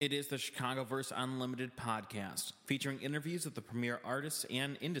It is the Chicagoverse Unlimited podcast, featuring interviews with the premier artists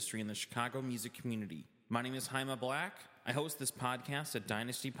and industry in the Chicago music community. My name is Jaime Black. I host this podcast at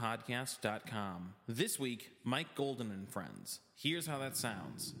dynastypodcasts.com. This week, Mike Golden and friends. Here's how that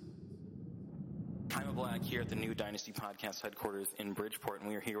sounds. Jaime Black here at the new Dynasty Podcast headquarters in Bridgeport, and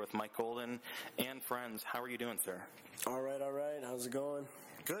we are here with Mike Golden and friends. How are you doing, sir? All right. How's it going?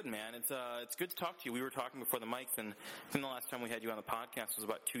 Good, man. It's good to talk to you. We were talking before the mics, and I think the last time we had you on the podcast was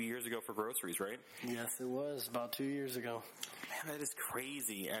about 2 years ago for Groceries, right? Yes, it was about 2 years ago. Man, that is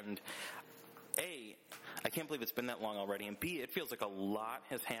crazy. And A, I can't believe it's been that long already, and B, it feels like a lot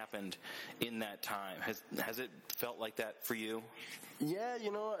has happened in that time. Has it felt like that for you? Yeah,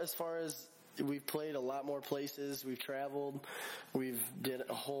 as far as we've played a lot more places, we've traveled, we've did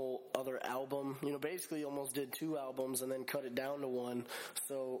a whole other album, basically almost did 2 albums and then cut it down to 1.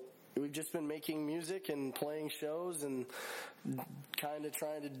 So we've just been making music and playing shows and kind of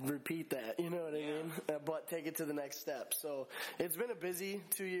trying to repeat that, you know what I mean? But take it to the next step. So it's been a busy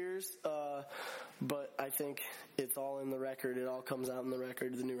 2 years, but I think it's all in the record. It all comes out in the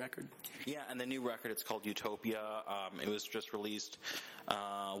record, the new record. Yeah, and the new record, it's called Utopia. It was just released,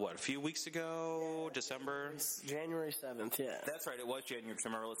 a few weeks ago, December? January 7th, yeah. That's right, it was January, because I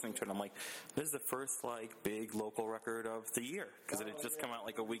remember listening to it, and I'm like, this is the first, big local record of the year, because it had just come out,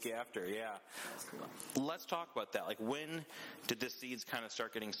 a week after, yeah. Let's talk about that. When did the seeds kind of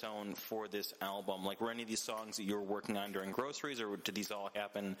start getting sown for this album? Were any of these songs that you were working on during Groceries, or did these all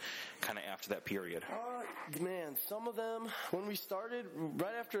happen kind of after that period? Man, some of them, when we started,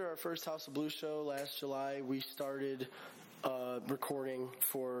 right after our first House of Blues show last July, we started recording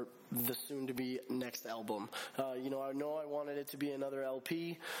for the soon-to-be next album. I know I wanted it to be another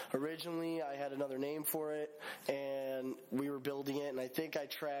LP. Originally, I had another name for it, and we were building it, and I think I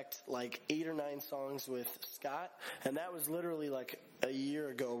tracked 8 or 9 songs with Scott, and that was literally a year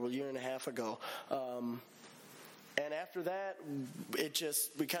and a half ago. And after that,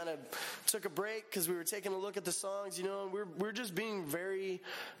 we kind of took a break because we were taking a look at the songs, and we're just being very,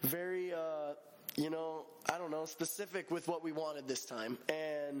 very, specific with what we wanted this time.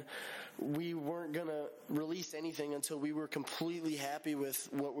 And we weren't going to release anything until we were completely happy with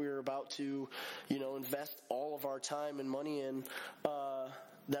what we were about to, invest all of our time and money in,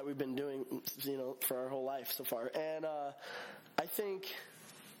 that we've been doing, for our whole life so far. And, I think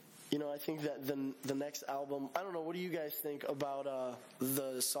that the next album, I don't know, what do you guys think about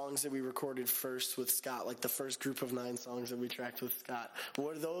the songs that we recorded first with Scott, the first group of 9 songs that we tracked with Scott?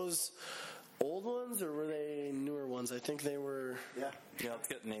 Were those old ones or were they newer ones? I think they were. Yeah, let's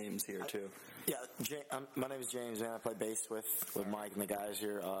get names here too. Yeah, my name is James, and I play bass with Mike and the guys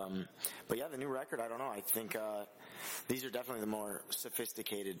here. But yeah, the new record, I don't know. I think these are definitely the more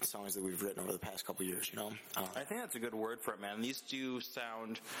sophisticated songs that we've written over the past couple of years, I think that's a good word for it, man. These do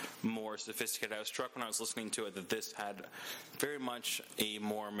sound more sophisticated. I was struck when I was listening to it that this had very much a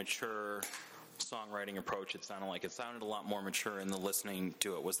more mature songwriting approach. It sounded a lot more mature in the listening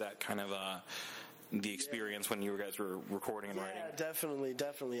to it. Was that kind of the experience when you guys were recording and writing? Yeah,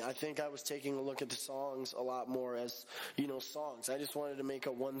 definitely. I think I was taking a look at the songs a lot more as, songs. I just wanted to make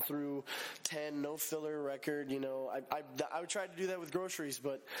a 1 through 10, no filler record. I would try to do that with Groceries,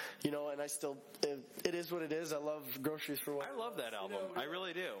 but, and I still, it is what it is. I love Groceries for what I love that album. I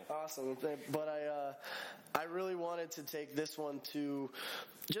really do. Awesome. But I really wanted to take this one to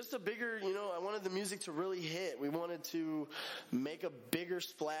just a bigger, I wanted the music to really hit. We wanted to make a bigger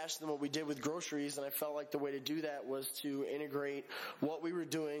splash than what we did with Groceries, and I felt like the way to do that was to integrate what we were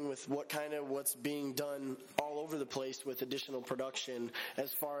doing with what's being done all over the place with additional production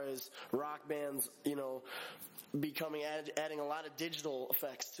as far as rock bands, adding a lot of digital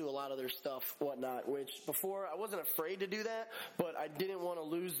effects to a lot of their stuff, whatnot, which before I wasn't afraid to do that, but I didn't want to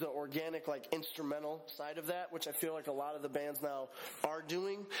lose the organic, instrumental side of that, which I feel like a lot of the bands now are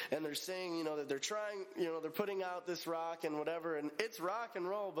doing, and they're saying, that they're trying, they're putting out this rock and whatever, and it's rock and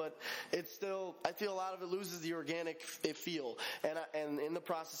roll, but it's still, I feel a lot of it loses the organic feel, and in the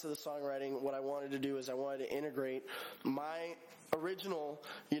process of the songwriting, what I wanted to do is I wanted to integrate my original,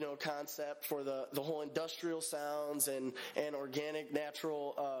 concept for the whole industrial sounds and organic,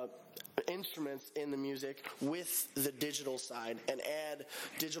 natural instruments in the music with the digital side, and add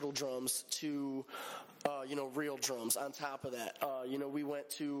digital drums to real drums on top of that. We went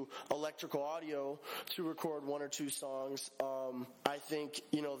to electrical audio to record 1 or 2 songs. I think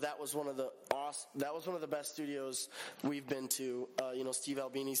that was one of the best studios we've been to. Steve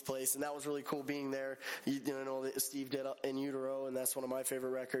Albini's place, and that was really cool being there. Steve did in Utero, and that's one of my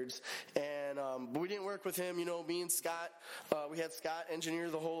favorite records. And but we didn't work with him. Me and Scott, we had Scott engineer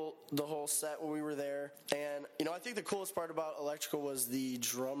the whole whole set when we were there. And, I think the coolest part about Electrical was the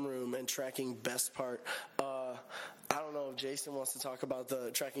drum room and tracking best part. I don't know if Jason wants to talk about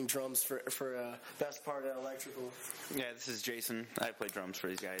the tracking drums for best part at Electrical. Yeah, this is Jason. I play drums for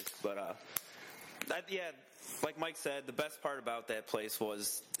these guys. But, like Mike said, the best part about that place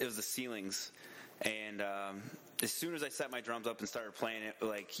was the ceilings. And as soon as I set my drums up and started playing it,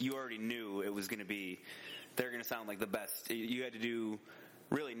 like, you already knew it was going to be, they're going to sound like the best. You had to do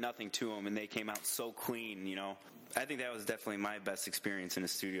really nothing to them, and they came out so clean, I think that was definitely my best experience in the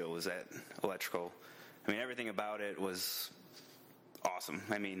studio was at Electrical. I mean, everything about it was awesome.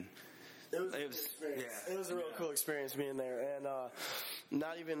 I mean, it was a cool experience. Yeah. It was a real cool experience being there, and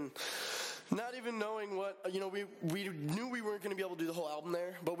not even knowing what we knew we weren't going to be able to do the whole album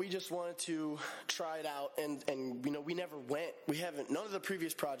there, but we just wanted to try it out, and we never went. None of the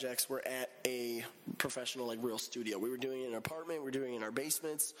previous projects were at a professional, like, real studio. We were doing it in an apartment, we were doing it in our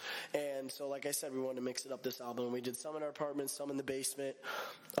basements, and so, like I said, we wanted to mix it up this album. We did some in our apartments, some in the basement,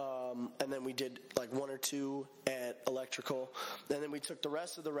 and then we did like one or two at Electrical, and then we took the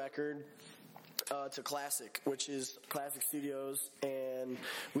rest of the record to Classic, which is Classic Studios, and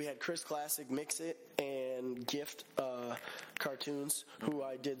we had Chris Classic mix it and gift Cartoons, who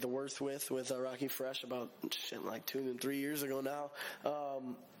I did the Worth with Rocky Fresh about like 2 and 3 years ago now.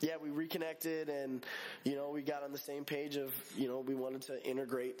 We reconnected, and we got on the same page of we wanted to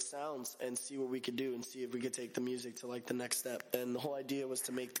integrate sounds and see what we could do and see if we could take the music to like the next step. And the whole idea was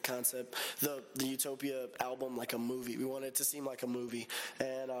to make the concept, the Utopia album, like a movie. We wanted it to seem like a movie,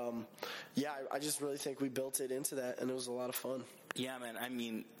 and I just really think we built it into that, and it was a lot of fun. Yeah, man, I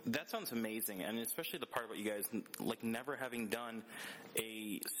mean, that sounds amazing, and especially the part about you guys, like, never having done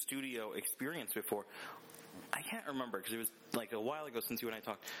a studio experience before. I can't remember, because it was, like, a while ago since you and I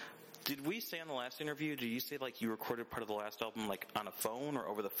talked. Did we say on the last interview, did you say, like, you recorded part of the last album, like, on a phone or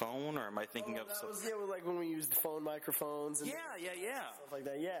over the phone, or am I thinking of something? That was, like, when we used phone microphones and stuff like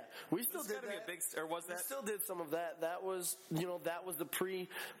that, yeah. We still did that. Or was that? We still did some of that. That was, that was the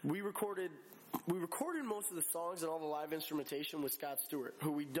we recorded most of the songs and all the live instrumentation with Scott Stewart,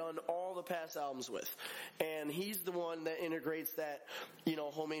 who we'd done all the past albums with. And he's the one that integrates that,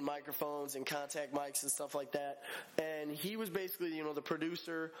 homemade microphones and contact mics and stuff like that. And he was basically, the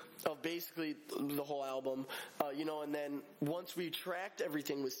producer of basically the whole album, and then once we tracked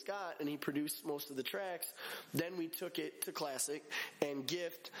everything with Scott and he produced most of the tracks, then we took it to Classic, and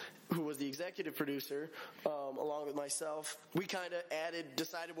Gift, who was the executive producer, along with myself, we kind of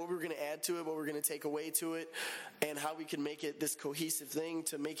decided what we were going to add to it, what we were going to take away to it, and how we could make it this cohesive thing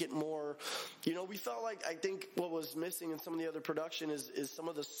to make it more, we felt like, I think what was missing in some of the other production is some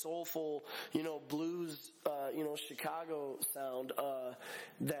of the soulful, blues, Chicago sound,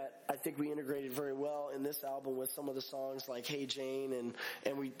 that I think we integrated very well in this album with some of the songs like Hey Jane,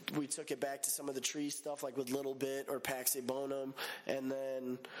 and we took it back to some of the Tree stuff, like with Little Bit or Pax a Bonum, and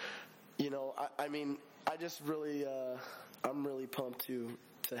then, I just really, I'm really pumped to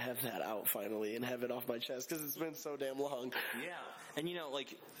have that out finally and have it off my chest because it's been so damn long. Yeah. And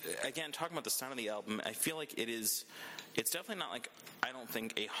again, talking about the sound of the album, I feel like it's definitely not like, I don't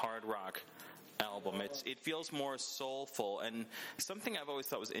think, a hard rock album. It feels more soulful, and something I've always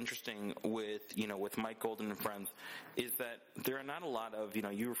thought was interesting with Mike Golden and friends is that there are not a lot of,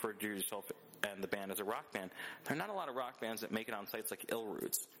 you referred to yourself and the band as a rock band. There are not a lot of rock bands that make it on sites like Ill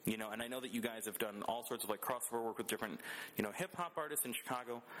Roots, and I know that you guys have done all sorts of like crossover work with different, hip hop artists in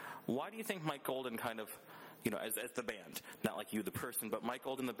Chicago. Why do you think Mike Golden kind of, as the band, not like you the person, but Mike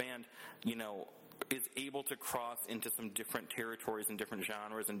Golden the band, is able to cross into some different territories and different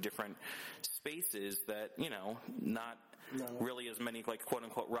genres and different spaces that, not really as many, like,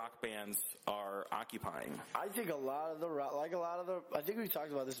 quote-unquote rock bands are occupying? I think I think we've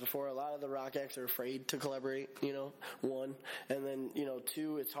talked about this before, a lot of the rock acts are afraid to collaborate, one. And then,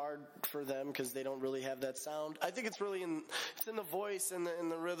 two, it's hard for them because they don't really have that sound. I think it's really in the voice and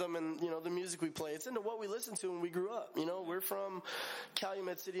the rhythm and, the music we play. It's into what we listened to when we grew up. We're from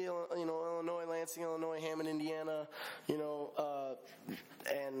Calumet City, Illinois, Lansing, Illinois, Hammond, Indiana,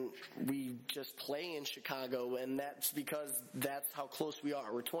 and we just play in Chicago, and that's because that's how close we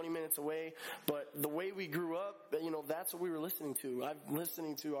are. We're 20 minutes away, but the way we grew up, that's what we were listening to. I'm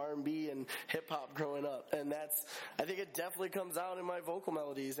listening to R&B and hip-hop growing up, and I think it definitely comes out in my vocal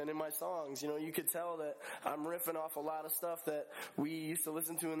melodies and in my songs. You could tell that I'm riffing off a lot of stuff that we used to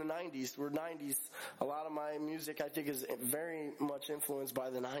listen to in the 90s. We're 90s. A lot of my music, I think, is very much influenced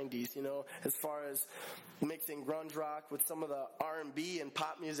by the 90s, as far as mixing grunge rock with some of the R&B and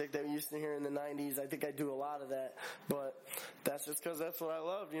pop music that we used to hear in the 90s. I think I do a lot of that, but that's just because that's what I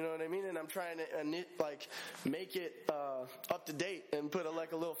love, you know what I mean? And I'm trying to like make it up to date and put a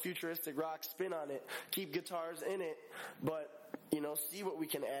little futuristic rock spin on it, keep guitars in it, but see what we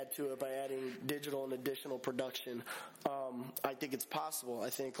can add to it by adding digital and additional production. I think it's possible. I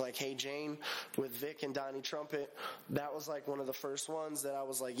think like Hey Jane with Vic and Donnie Trumpet, that was like one of the first ones that I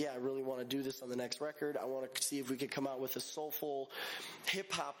was like, yeah, I really want to do this on the next record. I want to see if we could come out with a soulful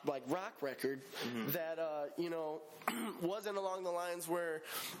hip hop like rock record that wasn't along the lines where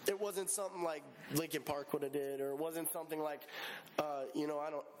it wasn't something like Linkin Park would have did, or it wasn't something like I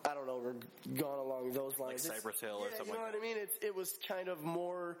don't know, we're going along those lines. Like Cypress Hill or something. You know what I mean? It was kind of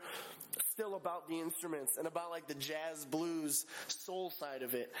more still about the instruments and about like the jazz blues soul side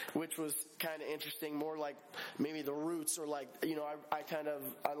of it, which was kind of interesting, more like maybe the Roots, or like,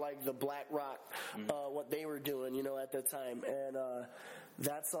 I like the black rock, what they were doing, at the time. And,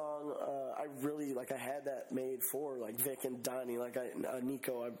 that song, I really, I had that made for, Vic and Donnie,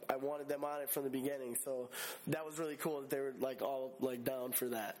 Nico. I wanted them on it from the beginning, so that was really cool that they were, all, down for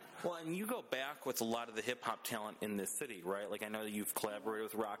that. Well, and you go back with a lot of the hip-hop talent in this city, right? I know that you've collaborated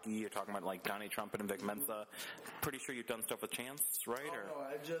with Rocky. You're talking about, Donnie Trumpet and Vic Mensa. Pretty sure you've done stuff with Chance, right? Oh, no,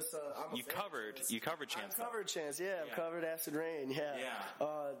 I just, You covered Chance. I've covered Chance, yeah. I've covered Acid Rain, yeah.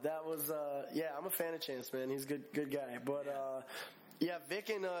 That was, I'm a fan of Chance, man. He's a good guy. But, yeah, Vic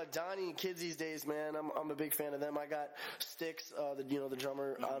and Donnie, kids these days, man, I'm a big fan of them. I got Styx, the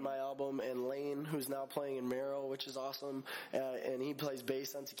drummer on my album, and Lane, who's now playing in Marrow, which is awesome, and he plays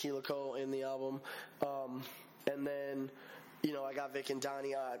bass on Tequila Co. in the album. And then, I got Vic and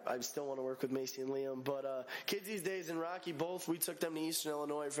Donnie. I still want to work with Macy and Liam. But kids these days and Rocky, both, we took them to Eastern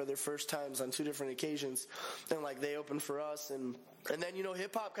Illinois for their first times on 2 different occasions. And, they opened for us. And then,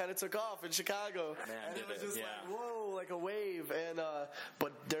 hip-hop kind of took off in Chicago. Man, and it was just whoa, like a wave. And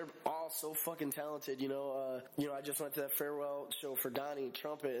but they're all so fucking talented, I just went to that farewell show for Donnie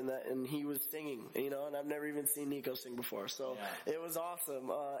Trumpet, and he was singing, and I've never even seen Nico sing before. So it was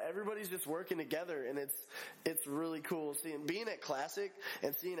awesome. Everybody's just working together, and it's really cool being at Classic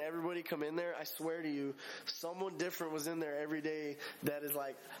and seeing everybody come in there. I swear to you, someone different was in there every day that is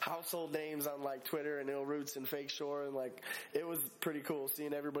household names on Twitter and Ill Roots and Fake Shore, and it was pretty cool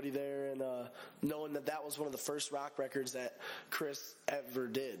seeing everybody there, and knowing that was one of the first rock records that Chris ever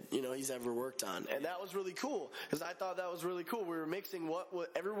did, he's ever worked on. And that was really cool, because I thought that was really cool. We were mixing what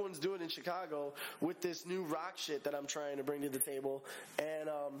everyone's doing in Chicago with this new rock shit that I'm trying to bring to the table, and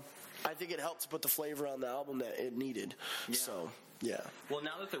I think it helped to put the flavor on the album that it needed. Yeah. So, yeah. Well,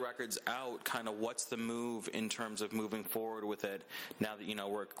 now that the record's out, kind of what's the move in terms of moving forward with it? Now that,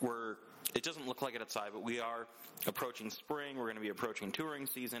 we're it doesn't look like it outside, but we are approaching spring. We're going to be approaching touring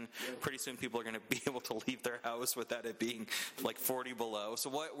season. Yeah. Pretty soon people are going to be able to leave their house without it being 40 below. So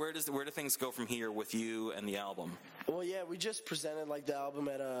where do things go from here with you and the album? Well, yeah, we just presented the album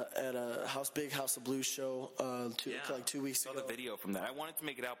at a Big House of Blues show 2 weeks ago. I saw the video from that. I wanted to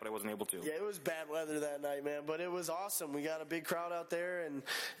make it out, but I wasn't able to. Yeah, it was bad weather that night, man, but it was awesome. We got a big crowd out there, and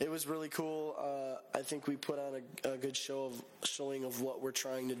it was really cool. I think we put on a good showing of what we're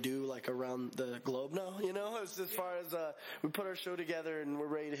trying to do around the globe now. As far as we put our show together and we're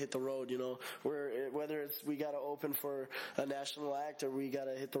ready to hit the road. Whether it's we got to open for a national act or we got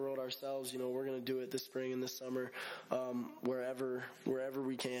to hit the road ourselves. We're gonna do it this spring and this summer, wherever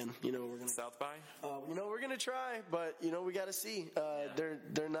we can. We're gonna South by. We're gonna try, but we got to see.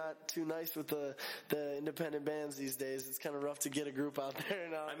 They're not too nice with the independent bands these days. It's kind of rough to get a group out there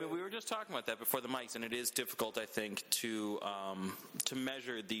now. I mean, we were just talking about that before the mics, and it is difficult, I think, to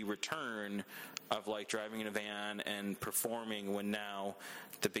measure the return of driving in a van and performing when now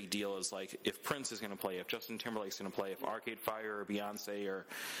the big deal is if Prince is going to play, if Justin Timberlake's going to play, if Arcade Fire or Beyonce or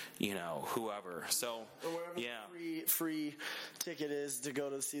whoever. So the free ticket is to go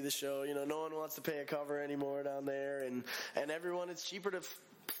to see the show. No one wants to pay a cover anymore down there, and everyone, it's cheaper to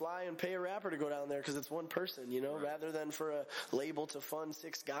fly and pay a rapper to go down there because it's one person, rather than for a label to fund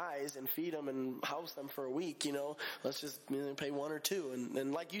 6 guys and feed them and house them for a week, let's just pay 1 or 2.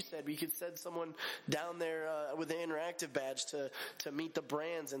 And like you said, we could send someone down there with an interactive badge to meet the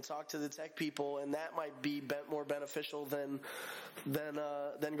brands and talk to the tech people, and that might be more beneficial than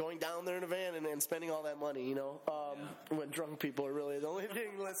going down there in a van and spending all that money, when drunk people are really the only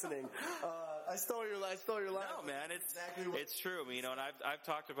thing listening. I stole your line. No, man, it's true. And I've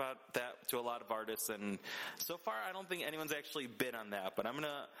talked about that to a lot of artists, and so far I don't think anyone's actually bid on that. But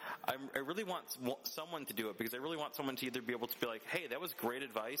I really want someone to do it, because I really want someone to either be able to be like, "Hey, that was great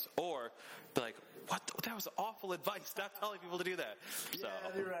advice," or be like, "What? That was awful advice. Stop telling people to do that." Yeah,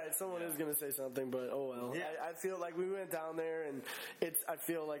 you're right. Someone is going to say something, but oh well. Yeah. I feel like we went down there, and I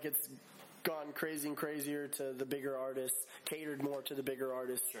feel like it's gone crazy and crazier to the bigger artists, catered more to the bigger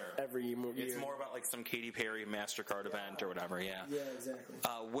artists every year. It's more about like some Katy Perry MasterCard event or whatever, yeah. Yeah, exactly.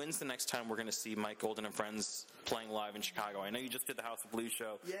 When's the next time we're going to see Mike Golden and friends playing live in Chicago? I know you just did the House of Blues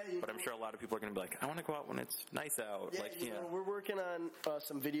show, but I'm sure a lot of people are going to be like, I want to go out when it's nice out. Yeah, we're working on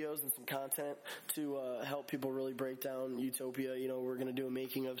some videos and some content to help people really break down Utopia. We're going to do a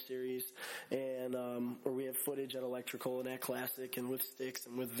making of series, and where we have footage at Electrical and at Classic and with Styx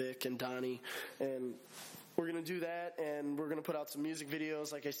and with Vic and Donnie. And we're going to do that, and we're going to put out some music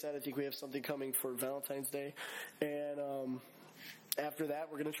videos. Like I said, I think we have something coming for Valentine's Day. And after that,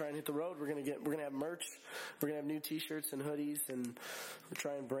 we're going to try and hit the road. We're going to have merch. We're going to have new T-shirts and hoodies, and we're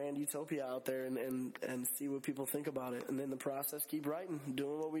trying to brand Utopia out there and see what people think about it. And in the process, keep writing,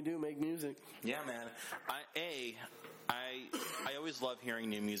 doing what we do, make music. Yeah, man. I always love hearing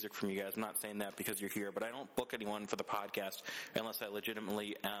new music from you guys. I'm not saying that because you're here, but I don't book anyone for the podcast unless I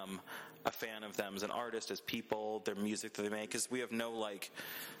legitimately am a fan of them as an artist, as people, their music that they make, because we have no,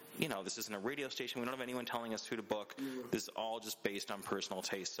 this isn't a radio station. We don't have anyone telling us who to book. This is all just based on personal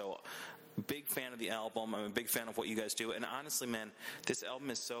taste. So, big fan of the album. I'm a big fan of what you guys do. And honestly, man, this album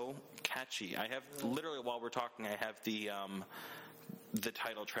is so catchy. I have, literally while we're talking, I have the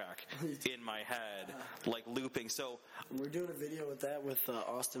title track in my head, looping. So we're doing a video with that with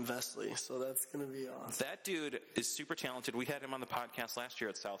Austin Vesely, so that's going to be awesome. That dude is super talented. We had him on the podcast last year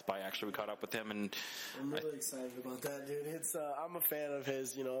at South by. Actually, we caught up with him, and I'm really excited about that, dude. It's I'm a fan of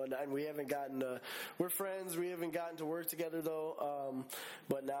his, and we haven't gotten to, we're friends. We haven't gotten to work together though,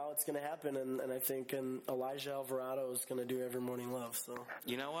 but now it's going to happen, and I think Elijah Alvarado is going to do Every Morning Love. So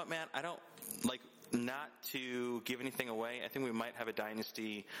you know what, man? I don't not to give anything away, I think we might have a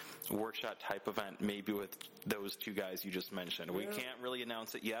Dynasty workshop type event, maybe with those two guys you just mentioned. We can't really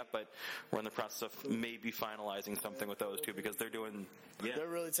announce it yet, but we're in the process of maybe finalizing something with those two because they're doing. Yeah. They're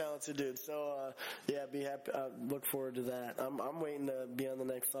really talented dudes. So be happy. Look forward to that. I'm waiting to be on the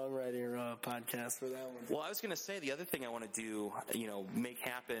next songwriter podcast for that one. Well, I was going to say the other thing I want to do, make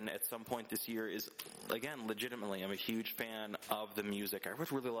happen at some point this year is, again, legitimately, I'm a huge fan of the music. I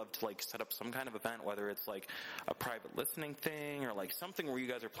would really love to set up some kind of event, whether it's a private listening thing or something where you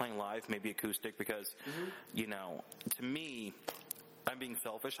guys are playing live, maybe acoustic, because to me, I'm being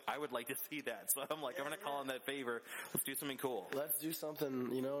selfish. I would like to see that. So I'm I'm going to call in that favor. Let's do something cool. Let's do something,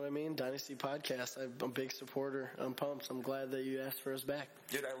 you know what I mean? Dynasty Podcast. I'm a big supporter. I'm pumped. I'm glad that you asked for us back.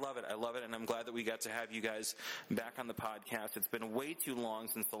 Dude, I love it. And I'm glad that we got to have you guys back on the podcast. It's been way too long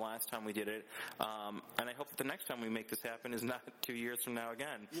since the last time we did it. And I hope that the next time we make this happen is not 2 years from now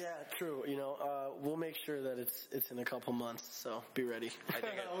again. Yeah, true. We'll make sure that it's in a couple months. So be ready. I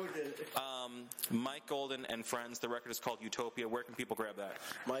dig it. Mike Golden and Friends. The record is called Utopia. Where can people grab that?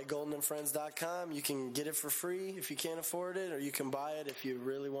 MikeGoldenandFriends.com. You can get it for free if you can't afford it, or you can buy it if you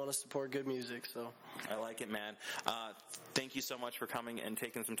really want to support good music. So I like it, man. Thank you so much for coming and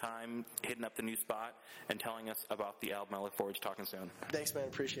taking some time, hitting up the new spot, and telling us about the album. I look forward to talking soon. Thanks, man.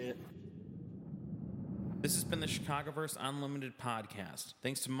 Appreciate it. This has been the Chicagoverse Unlimited Podcast.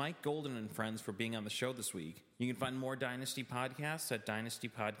 Thanks to Mike Golden and friends for being on the show this week. You can find more Dynasty Podcasts at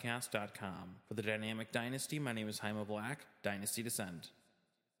dynastypodcast.com. For the Dynamic Dynasty, my name is Jaime Black. Dynasty Descent.